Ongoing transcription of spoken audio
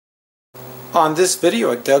On this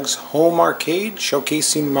video at Doug's Home Arcade,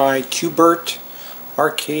 showcasing my Bert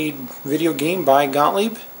arcade video game by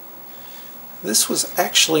Gottlieb. This was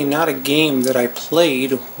actually not a game that I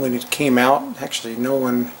played when it came out. Actually, no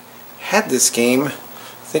one had this game. I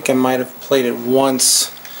think I might have played it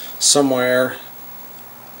once somewhere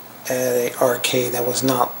at an arcade that was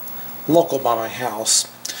not local by my house.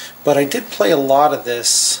 But I did play a lot of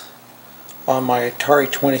this on my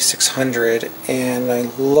Atari 2600, and I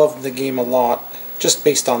loved the game a lot just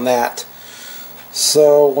based on that.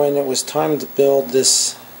 So when it was time to build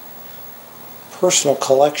this personal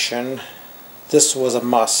collection, this was a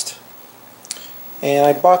must. And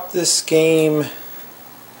I bought this game,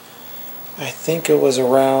 I think it was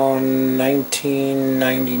around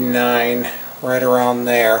 1999, right around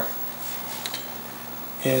there.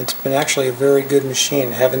 And it's been actually a very good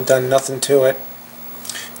machine. Haven't done nothing to it.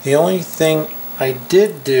 The only thing I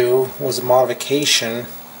did do was a modification,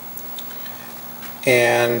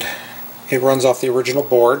 and it runs off the original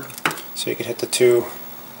board, so you can hit the two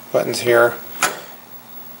buttons here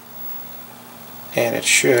and it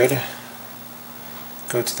should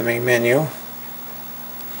go to the main menu.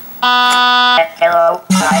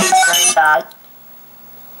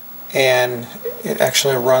 And it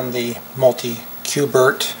actually run the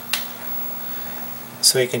multi-Bert,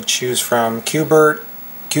 so you can choose from Bert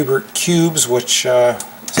Cubes, which is a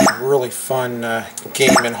really fun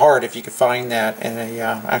game and hard if you could find that in a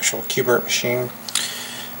actual Bert machine,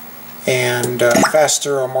 and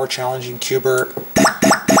faster or more challenging Bert.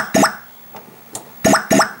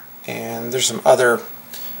 And there's some other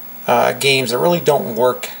games that really don't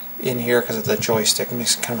work in here because of the joystick. It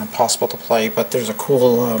makes it kind of impossible to play, but there's a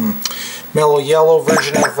cool mellow yellow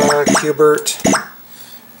version of Bert,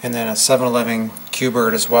 and then a 7-Eleven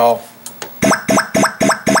Bert as well.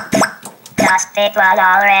 It was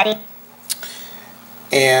already.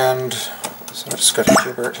 And so I'll just go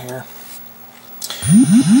to Bert here.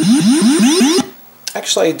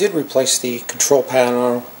 Actually, I did replace the control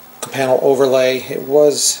panel overlay. It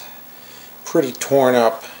was pretty torn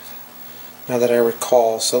up, now that I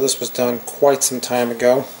recall, so this was done quite some time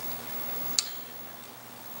ago.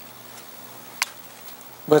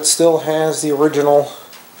 But still has the original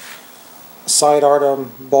side art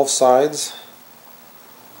on both sides.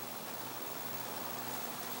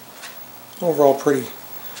 Overall, pretty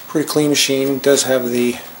clean machine. It does have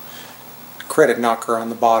the credit knocker on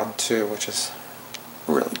the bottom too, which is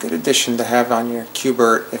a really good addition to have on your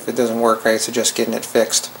Bert. If it doesn't work, I suggest getting it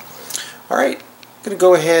fixed. Alright, I'm going to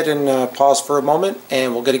go ahead and pause for a moment,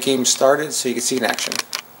 and we'll get a game started so you can see it in action.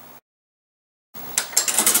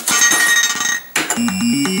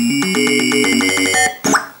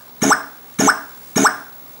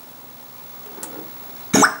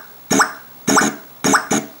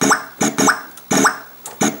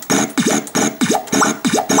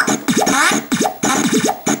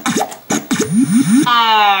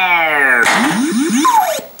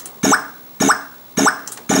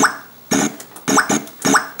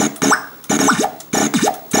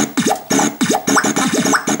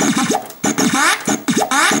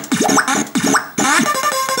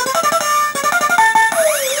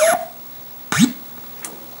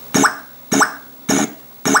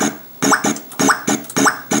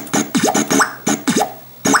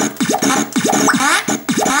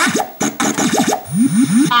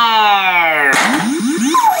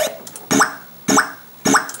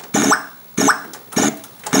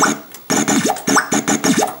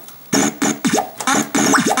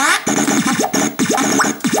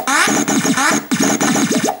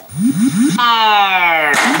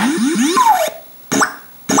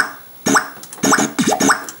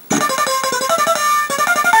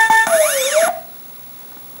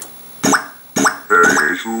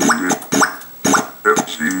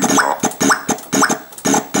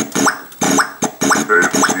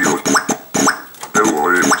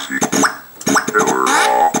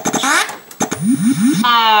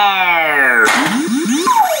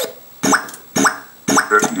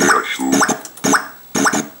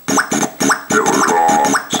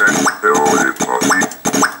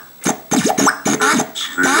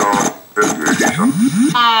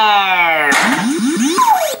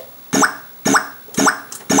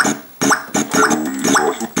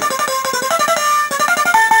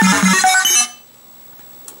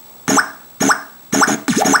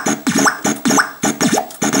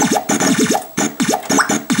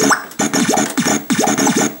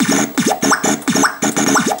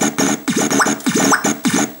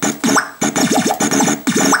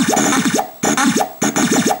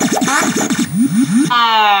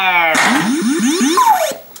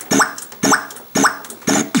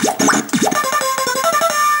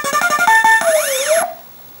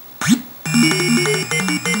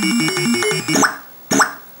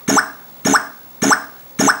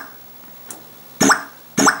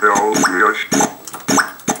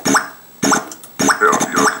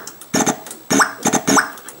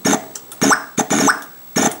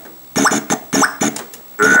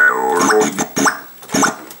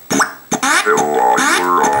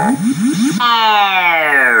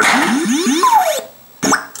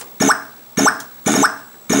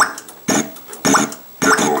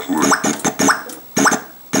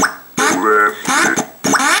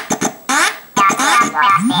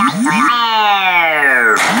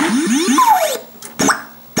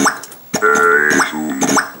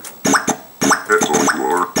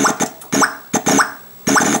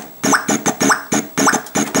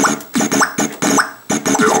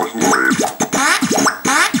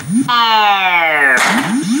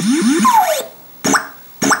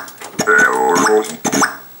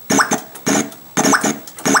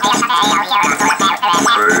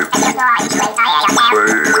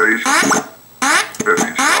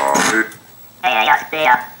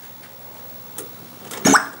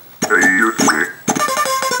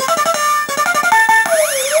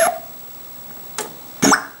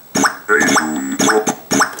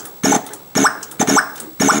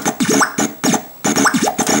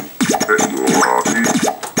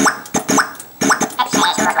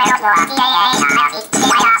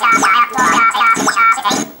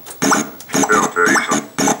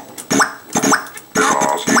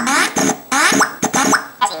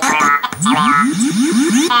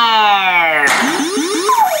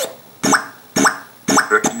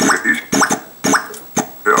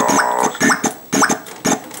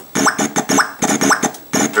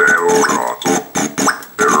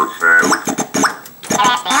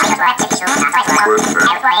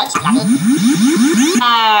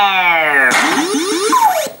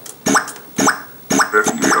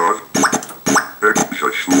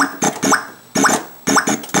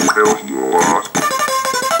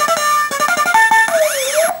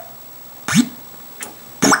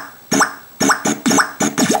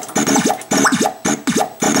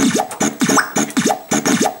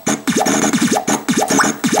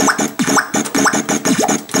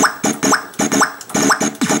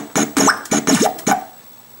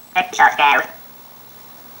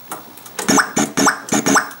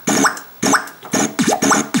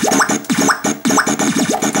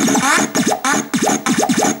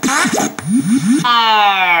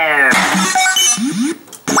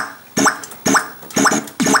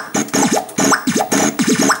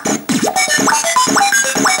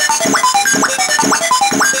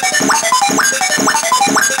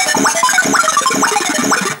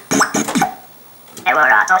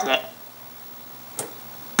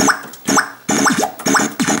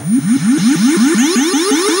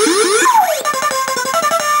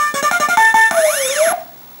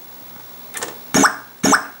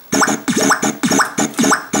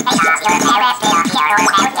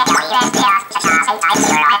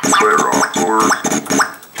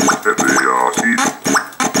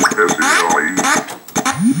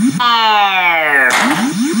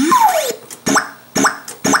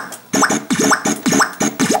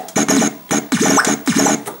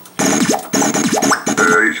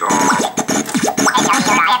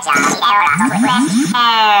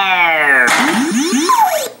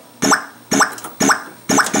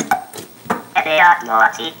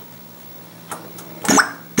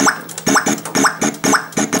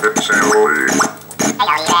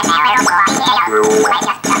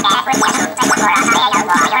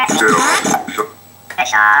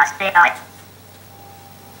 Stay